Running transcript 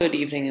Good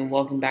evening and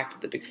welcome back to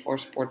the Big Four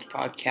Sports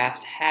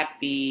Podcast.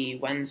 Happy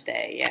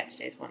Wednesday. Yeah,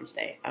 today's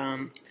Wednesday.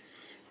 I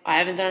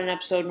haven't done an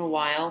episode in a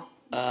while.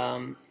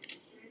 I'm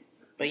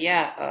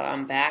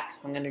back.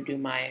 I'm going to do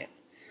my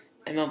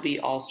MLB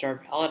All-Star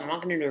ballot. I'm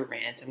not going to do a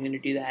rant. I'm going to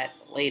do that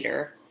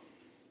later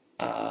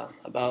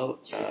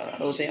about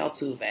Jose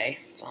Altuve.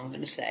 That's all I'm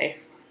going to say.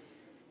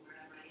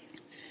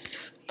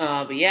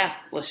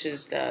 Let's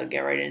just get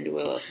right into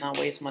it. Let's not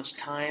waste much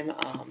time.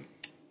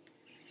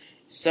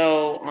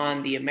 So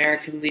on the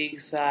American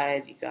League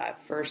side, you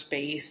got first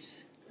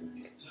base.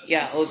 You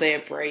got Jose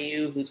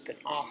Abreu, who's been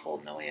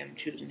awful. No way I'm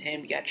choosing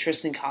him. You got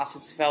Tristan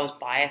Casas. If I was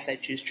biased,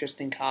 I'd choose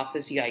Tristan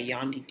Casas. You got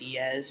Yandy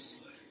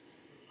Diaz,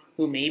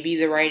 who may be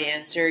the right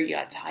answer. You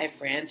got Ty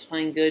France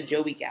playing good.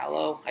 Joey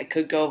Gallo. I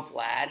could go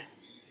Vlad.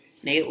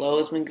 Nate Lowe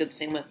has been good.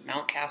 Same with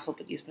Mountcastle,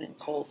 but he's been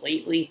cold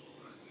lately.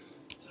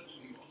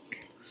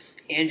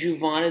 Andrew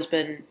Vaughn has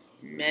been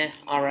meh,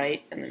 all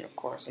right. And then, of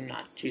course, I'm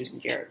not choosing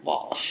Jared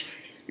Walsh.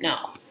 No.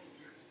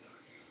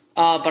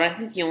 But I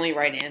think the only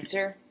right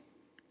answer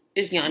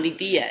is Yandy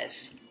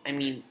Diaz. I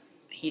mean,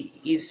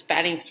 he's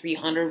batting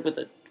 .300 with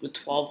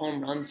 12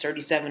 home runs,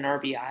 37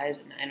 RBIs,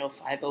 and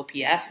 905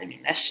 OPS. I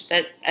mean, that's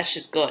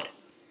just good.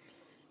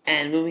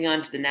 And moving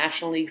on to the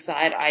National League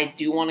side, I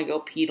do want to go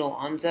Pete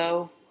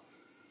Alonso.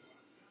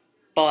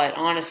 But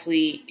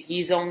honestly,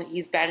 he's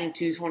batting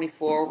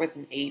 .224 with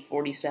an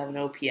 847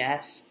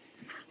 OPS.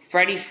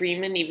 Freddie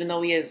Freeman, even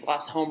though he has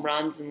less home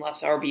runs and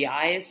less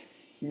RBIs,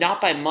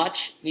 not by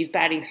much. He's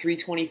batting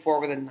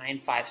 .324 with a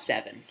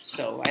 957.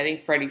 So I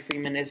think Freddie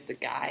Freeman is the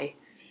guy.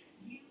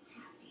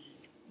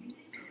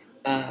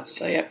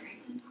 Yep.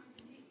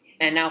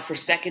 And now for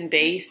second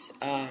base,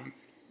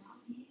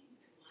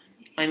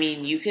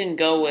 you can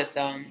go with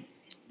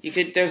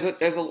There's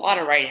a lot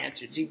of right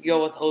answers. You can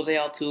go with Jose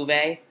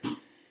Altuve,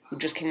 who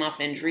just came off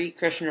injury.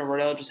 Christian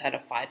Arroyo just had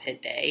a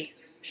 5-hit day.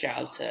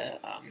 Shout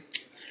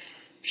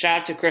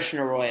out to Christian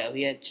Arroyo.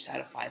 He just had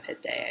a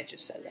 5-hit day. I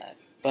just said that,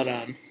 but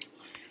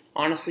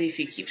honestly, if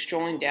you keep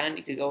strolling down,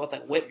 you could go with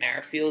Whit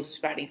Merrifield, who's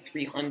batting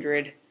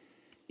 .300.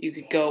 You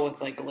could go with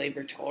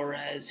Gleyber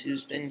Torres,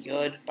 who's been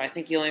good. But I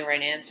think the only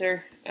right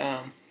answer,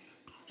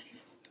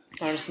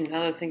 honestly, now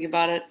that I think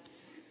about it,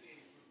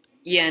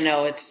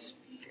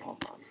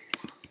 hold on.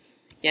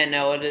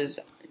 It is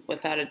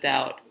without a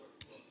doubt.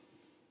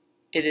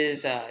 It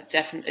is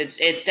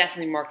it's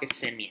definitely Marcus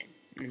Semien.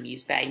 I mean,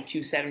 he's batting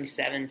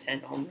 .277,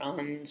 10 home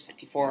runs,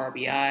 54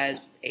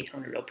 RBIs,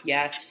 800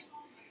 OPS.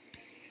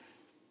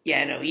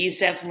 He's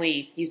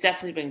definitely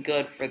been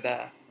good for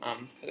the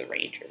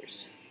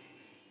Rangers.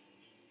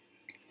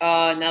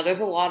 Now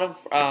there's a lot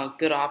of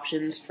good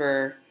options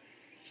for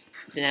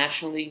the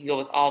National League. You go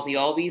with Ozzy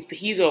Albies, but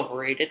he's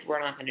overrated.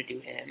 We're not going to do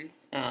him.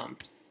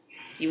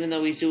 Even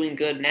though he's doing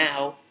good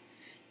now,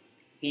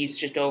 he's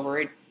just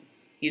overrated.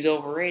 He's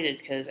overrated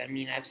because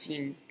I've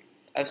seen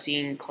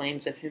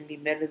claims of him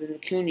being better than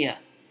Acuna.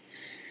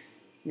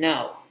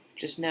 No.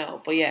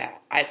 But yeah,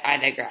 I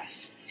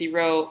digress.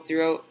 Thiro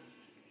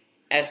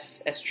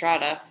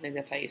Estrada, I think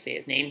that's how you say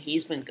his name.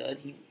 He's been good.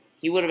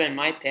 He would have been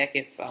my pick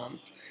if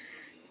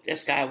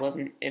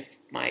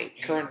my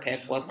current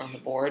pick wasn't on the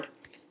board,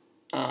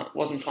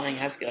 wasn't playing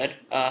as good.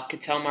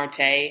 Ketel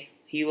Marte,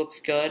 he looks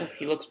good.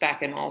 He looks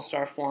back in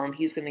All-Star form.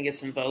 He's going to get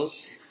some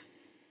votes.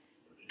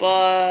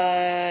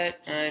 But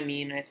I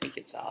think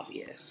it's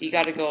obvious. You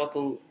got to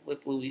go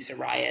with Luis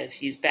Arias.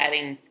 He's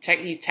batting.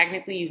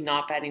 Technically, he's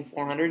not batting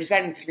 .400. He's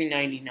batting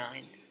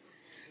 .399.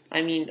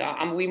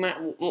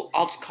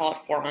 I'll just call it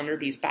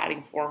 .400. He's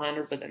batting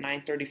 .400 with a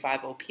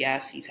 935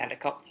 OPS. He's had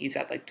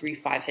 3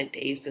 5-hit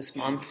days this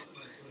month.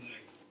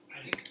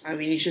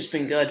 He's just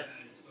been good.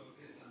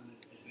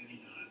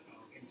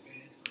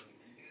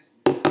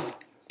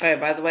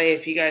 Alright, by the way,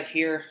 if you guys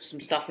hear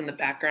some stuff in the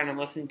background, I'm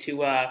listening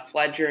to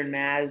Fledger and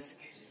Maz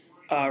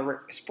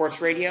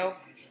sports radio.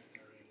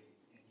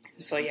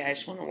 So yeah, I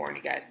just want to warn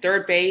you guys.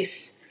 Third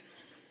base,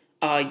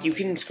 you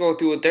can scroll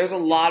through it. There's a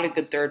lot of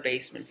good third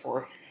basemen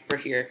for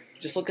here.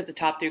 Just look at the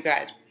top 3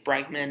 guys.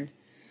 Bregman,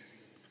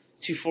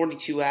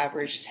 242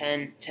 average,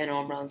 10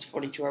 home runs,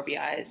 42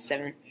 RBIs,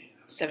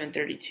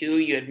 732.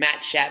 You had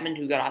Matt Chapman,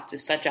 who got off to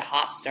such a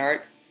hot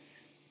start.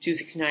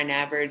 269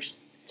 average,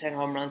 10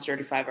 home runs,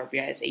 35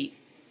 RBIs,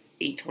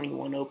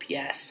 821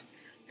 OPS.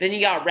 Then you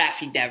got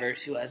Rafi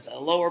Devers, who has a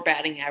lower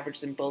batting average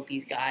than both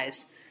these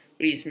guys,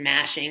 but he's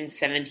mashing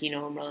 17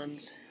 home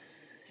runs,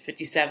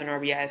 57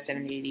 RBIs,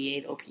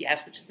 788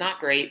 OPS, which is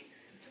not great.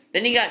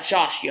 Then you got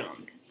Josh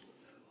Young.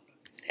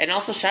 And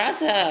also,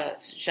 shout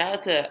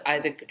out to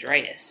Isaac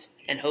Pedreas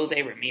and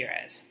Jose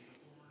Ramirez.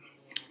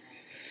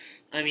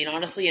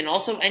 Honestly, and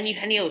also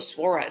Eugenio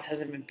Suarez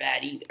hasn't been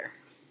bad either.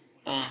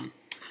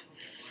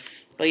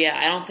 But yeah,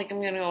 I don't think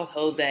I'm going to go with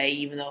Jose,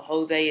 even though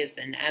Jose has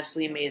been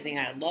absolutely amazing.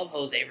 I love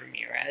Jose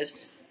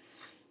Ramirez.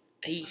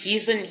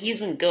 He's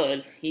been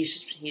good.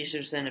 He's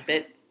just been a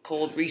bit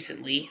cold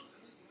recently.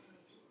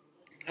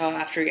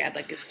 After he had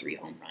his 3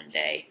 home run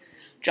day.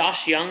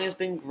 Josh Young has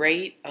been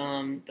great,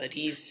 but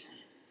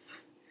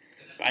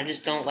I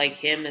just don't like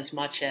him as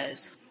much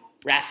as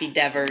Rafi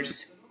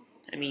Devers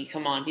I mean,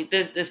 come on.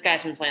 This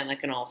guy's been playing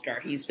like an all-star.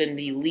 He's been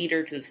the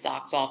leader to the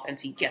Sox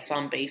offense. He gets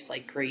on base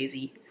like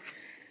crazy.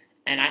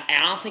 And I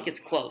don't think it's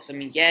close. I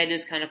mean, yeah, it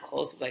is kind of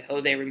close with like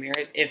Jose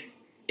Ramirez. If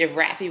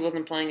Rafi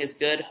wasn't playing as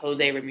good,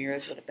 Jose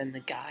Ramirez would have been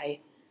the guy.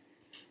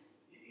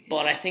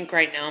 But I think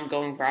right now I'm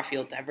going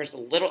Rafael Devers. A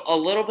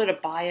little bit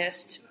of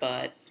biased,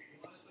 but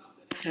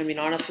I mean,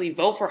 honestly,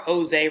 vote for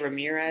Jose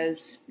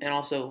Ramirez and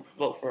also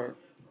vote for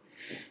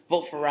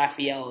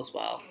Rafael as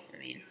well. I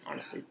mean,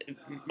 honestly,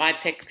 my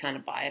pick's kind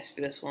of biased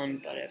for this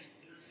one, but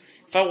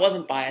if I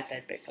wasn't biased,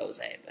 I'd pick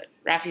Jose. But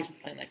Rafi's been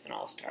playing like an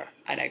all-star.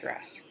 I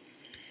digress.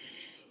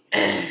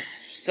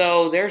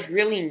 So there's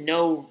really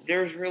no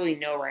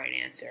right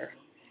answer.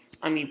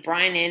 I mean,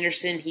 Brian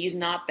Anderson, he's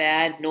not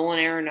bad. Nolan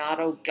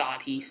Arenado,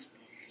 God, he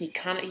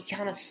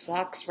kind of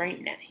sucks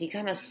right now. He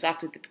kind of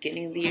sucked at the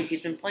beginning of the year.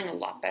 He's been playing a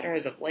lot better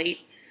as of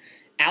late.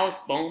 Alec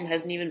Boehm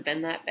hasn't even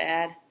been that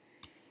bad.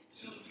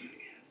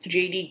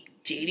 JD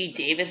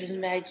Davis isn't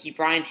bad.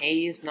 Brian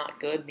Hayes, not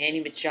good. Manny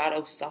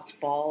Machado sucks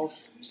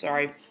balls.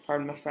 Sorry,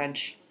 pardon my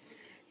French.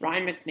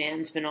 Ryan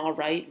McMahon's been all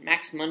right.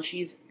 Max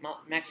Muncy's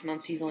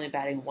only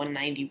batting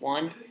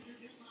 191.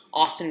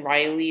 Austin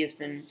Riley has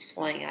been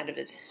playing good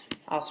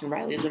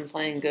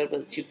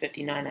with a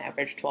 259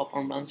 average, 12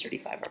 home runs,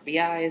 35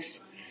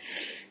 RBIs.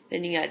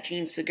 Then you got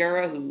Gene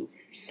Segura, who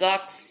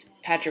sucks.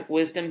 Patrick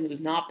Wisdom, who's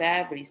not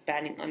bad, but he's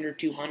batting under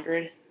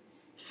 200.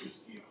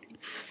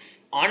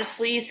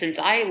 Honestly, since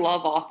I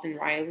love Austin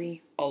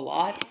Riley a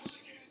lot,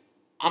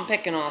 I'm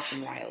picking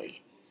Austin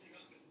Riley.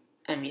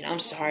 I mean, I'm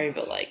sorry,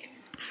 but like,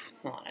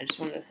 hold on, I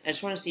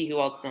just want to see who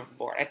else is on the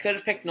board. I could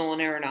have picked Nolan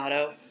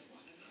Arenado.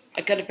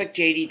 I could have picked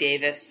JD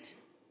Davis.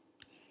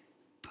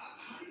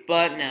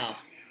 But no.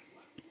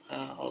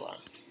 Hold on.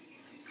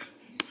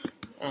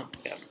 Oh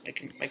god,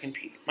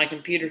 my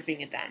computer's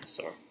being a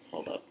dinosaur.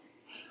 Hold up.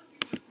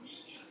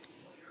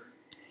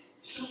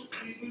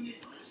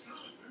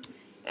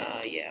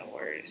 Yeah,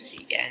 where is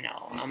he? Yeah,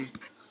 no. I'm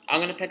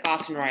gonna pick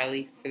Austin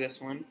Riley for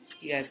this one.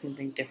 You guys can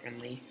think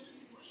differently.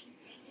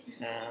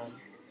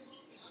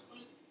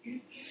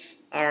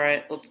 All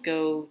right, let's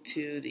go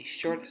to the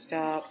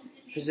shortstop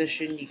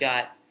position. You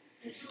got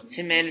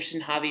Tim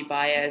Anderson, Javi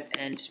Baez,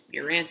 and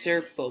your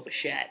answer, Bo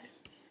Bichette.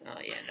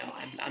 Yeah, no,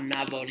 I'm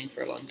not voting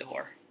for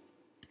Lindor.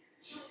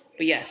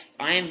 But yes,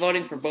 I am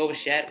voting for Bo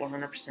Bichette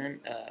 100%.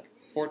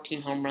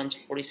 14 home runs,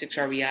 46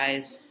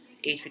 RBIs,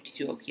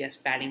 852 OPS,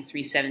 batting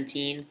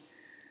 317.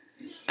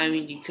 I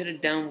mean, you could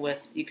have gone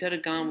with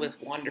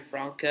Wander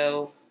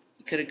Franco.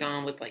 You could have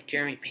gone with like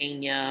Jeremy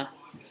Pena.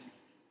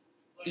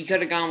 You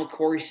could have gone with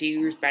Corey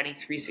Seager's batting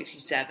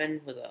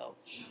 367 with a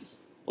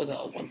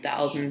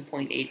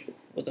 1,000.8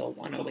 with a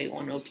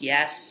 1,081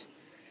 OPS.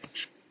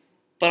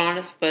 But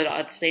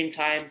at the same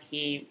time,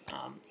 he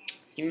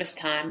missed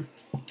time.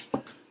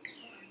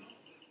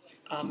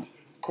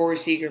 Corey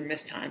Seager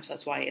missed time, so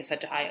that's why he has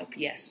such a high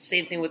OPS.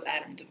 Same thing with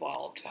Adam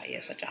Duvall. That's why he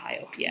has such a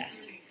high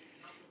OPS.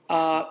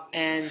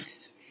 And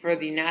for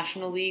the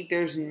National League,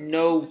 there's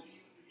no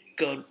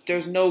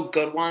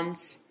good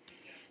ones.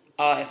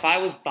 If I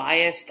was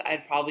biased,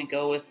 I'd probably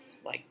go with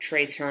like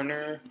Trey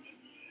Turner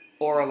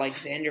or like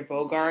Xander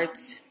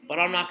Bogaerts, but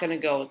I'm not going to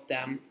go with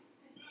them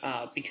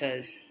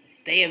because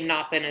they have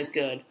not been as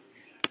good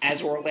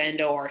as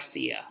Orlando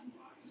Arcia.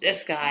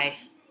 This guy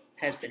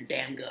has been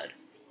damn good.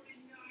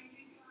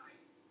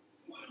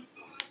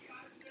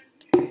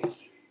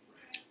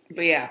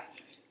 But yeah,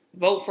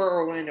 vote for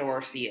Orlando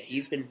Arcia.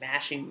 He's been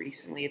mashing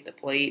recently at the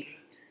plate.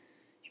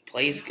 He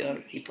plays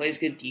good. He plays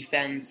good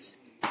defense.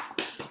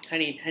 How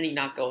do you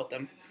not go with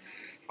them?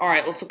 All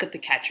right, let's look at the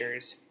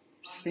catchers.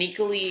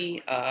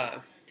 Sneakily,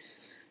 I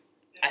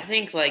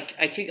think like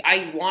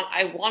I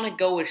want to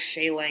go with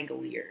Shea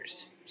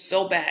Langoliers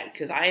so bad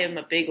because I am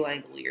a big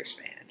Langoliers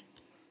fan.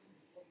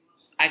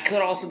 I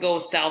could also go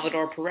with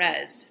Salvador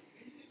Perez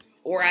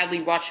or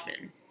Adley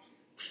Rutschman.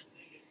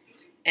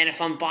 And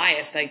if I'm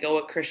biased, I go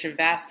with Christian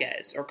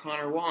Vasquez or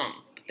Connor Wong,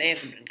 but they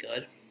haven't been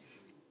good.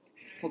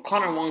 Well,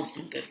 Connor Wong's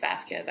been good.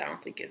 Vasquez, I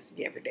don't think is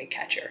the everyday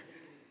catcher.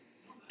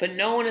 But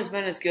no one has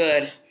been as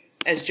good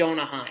as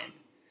Jonah Heim.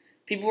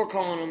 People were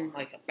calling him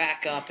like a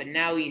backup, and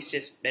now he's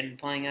just been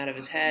playing out of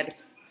his head.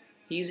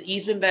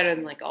 He's been better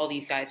than like all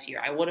these guys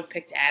here. I would have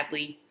picked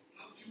Adley,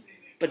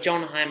 but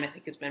Jonah Heim I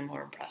think has been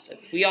more impressive.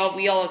 We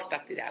all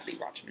expected Adley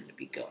Rutschman to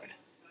be good,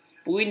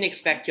 but we didn't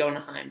expect Jonah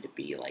Heim to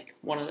be like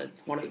one of the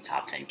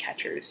top 10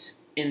 catchers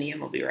in the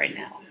MLB right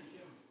now.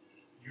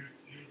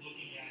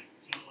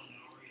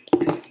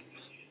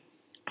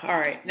 All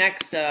right,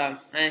 next, I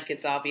think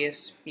it's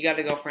obvious. You got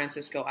to go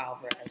Francisco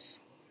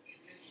Alvarez.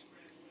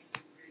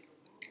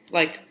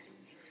 Like,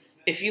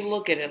 if you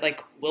look at it,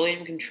 like,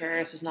 William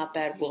Contreras is not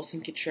bad.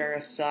 Wilson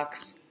Contreras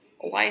sucks.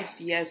 Elias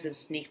Diaz has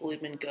sneakily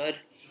been good.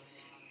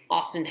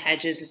 Austin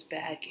Hedges is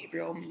bad.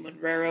 Gabriel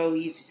Monrero,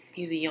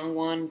 he's a young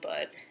one,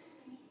 but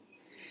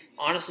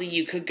honestly,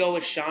 you could go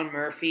with Sean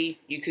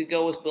Murphy. You could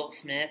go with Will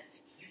Smith.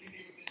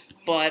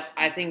 But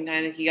I think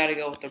you got to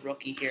go with the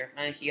rookie here.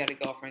 I think you got to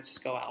go with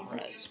Francisco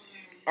Alvarez.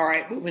 All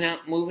right,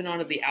 moving on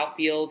to the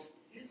outfield.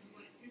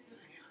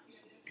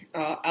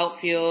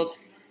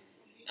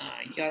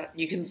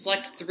 You can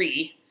select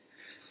 3,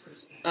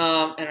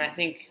 and I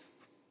think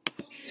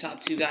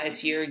top 2 guys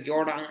here,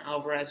 Yordan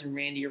Alvarez and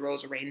Randy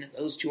Arozarena.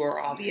 Those 2 are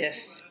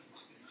obvious.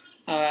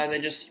 They're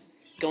just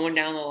going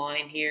down the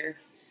line here.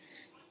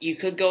 You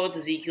could go with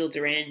Ezekiel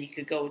Duran. You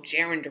could go with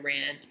Jarren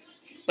Duran.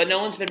 But no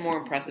one's been more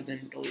impressive than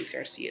Adolis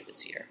Garcia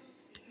this year.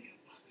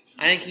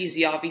 I think he's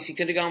the obvious. You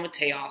could have gone with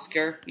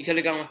Teoscar. You could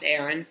have gone with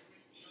Aaron.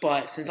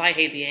 But since I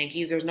hate the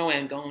Yankees, there's no way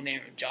I'm going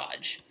Aaron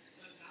Judge.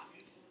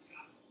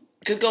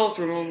 Could go with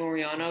Ramon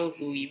Laureano,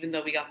 who, even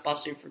though we got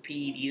busted for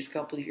PEDs a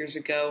couple of years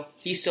ago,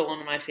 he's still one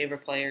of my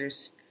favorite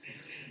players.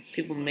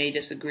 People may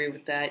disagree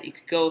with that. You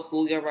could go with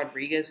Julio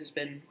Rodriguez, who's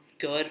been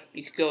good.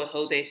 You could go with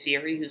Jose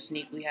Siri, who's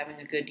sneakily having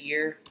a good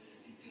year.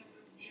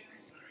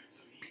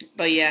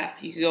 But yeah,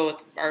 you could go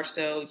with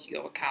Barso. You could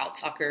go with Kyle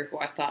Tucker, who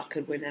I thought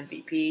could win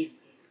MVP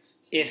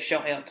if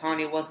Shohei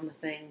Ohtani wasn't a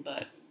thing.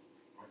 But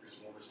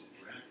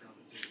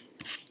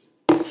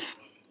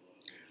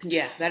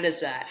yeah, that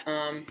is that.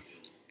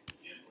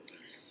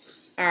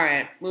 All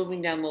right,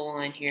 moving down the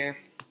line here.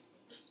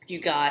 You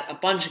got a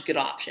bunch of good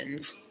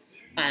options.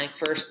 I think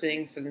first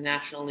thing for the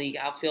National League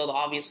outfield,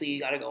 obviously you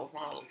got to go with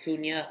Ronald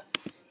Acuna.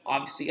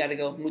 Obviously you got to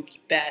go with Mookie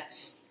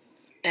Betts.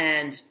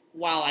 And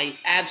while I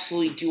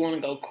absolutely do want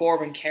to go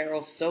Corbin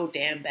Carroll so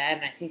damn bad,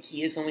 and I think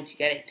he is going to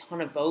get a ton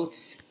of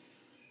votes,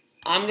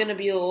 I'm going to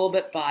be a little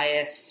bit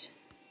biased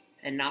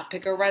and not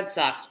pick a Red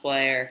Sox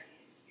player.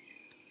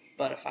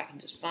 But if I can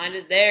just find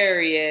it,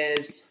 there he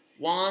is,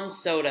 Juan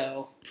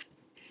Soto.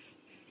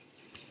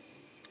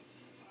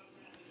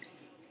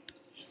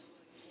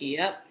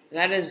 Yep,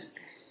 that is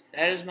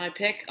my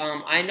pick.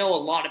 I know a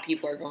lot of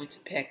people are going to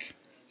pick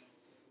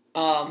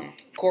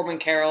Corbin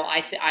Carroll.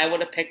 I would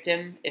have picked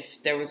him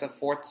if there was a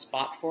 4th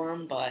spot for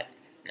him, but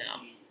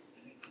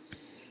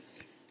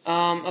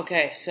no.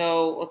 Okay,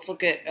 so let's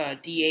look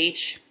at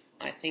DH.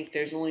 I think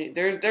there's only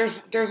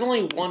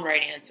one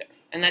right answer,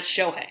 and that's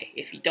Shohei.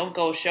 If you don't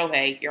go with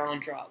Shohei, you're on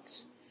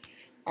drugs.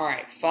 All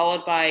right,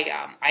 followed by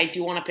I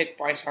do want to pick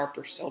Bryce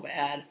Harper so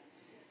bad.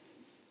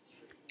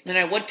 And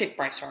I would pick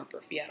Bryce Harper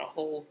if he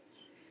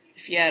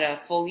had a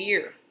full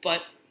year.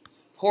 But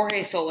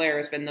Jorge Soler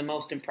has been the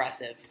most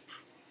impressive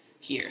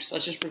here. So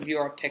let's just review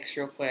our picks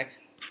real quick.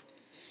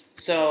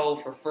 So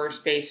for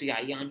first base, we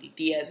got Yandy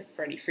Diaz and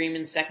Freddie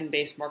Freeman. Second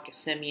base,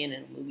 Marcus Semien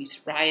and Luis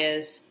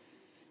Reyes.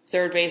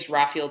 Third base,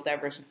 Rafael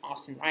Devers and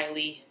Austin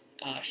Riley.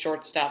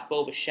 Shortstop,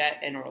 Bo Bichette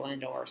and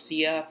Orlando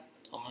Arcia.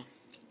 Hold on.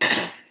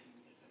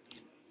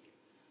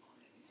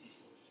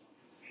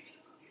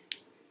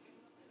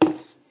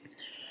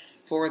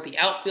 For the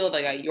outfield,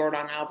 I got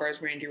Yordan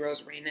Alvarez, Randy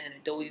Arozarena,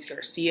 and Adolis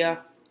Garcia.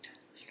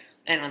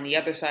 And on the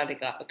other side, I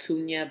got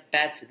Acuna,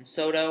 Betts, and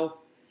Soto.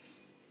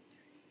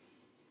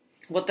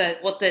 What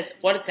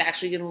it's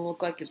actually going to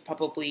look like is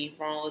probably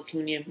Ronald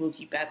Acuna,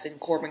 Mookie Betts, and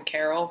Corbin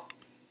Carroll.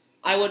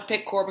 I would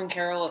pick Corbin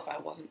Carroll if I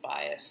wasn't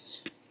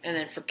biased. And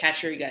then for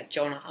catcher, you got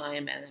Jonah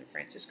Heim and then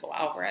Francisco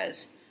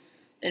Alvarez.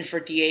 And for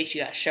DH,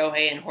 you got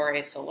Shohei and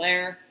Jorge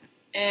Soler.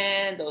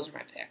 And those are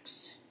my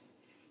picks.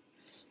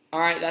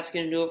 Alright, that's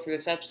going to do it for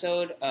this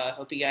episode.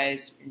 Hope you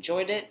guys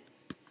enjoyed it.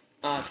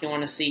 If you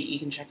want to see, you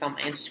can check out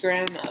my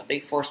Instagram,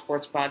 Big Four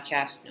Sports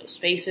Podcast, no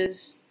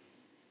spaces.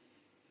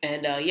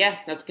 And yeah,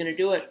 that's going to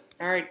do it.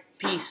 Alright,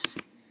 peace.